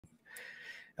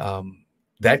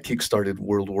That kickstarted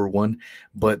World War I,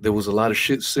 but there was a lot of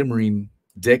shit simmering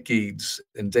decades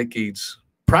and decades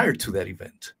prior to that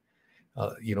event.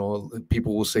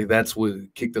 People will say that's what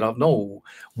kicked it off. No,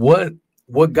 what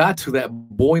what got to that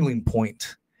boiling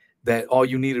point that all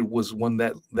you needed was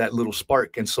that little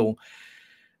spark. And so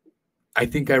I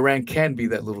think Iran can be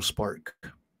that little spark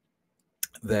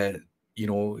that,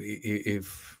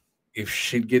 if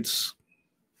shit gets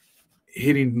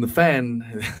hitting the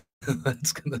fan,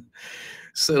 that's gonna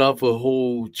set off a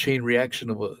whole chain reaction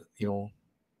of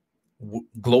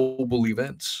global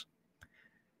events.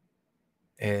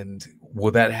 And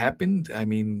will that happen? I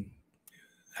mean,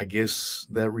 I guess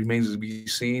that remains to be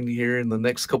seen here in the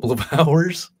next couple of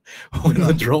hours when the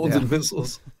Yeah, drones yeah. and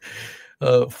missiles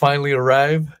finally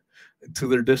arrive to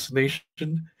their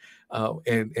destination,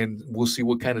 and we'll see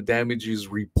what kind of damage is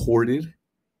reported.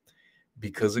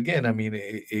 Because again, I mean,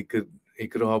 it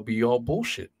could all be all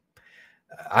bullshit.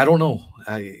 I don't know.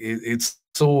 It's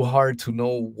so hard to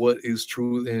know what is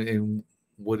true and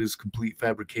what is complete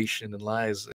fabrication and lies.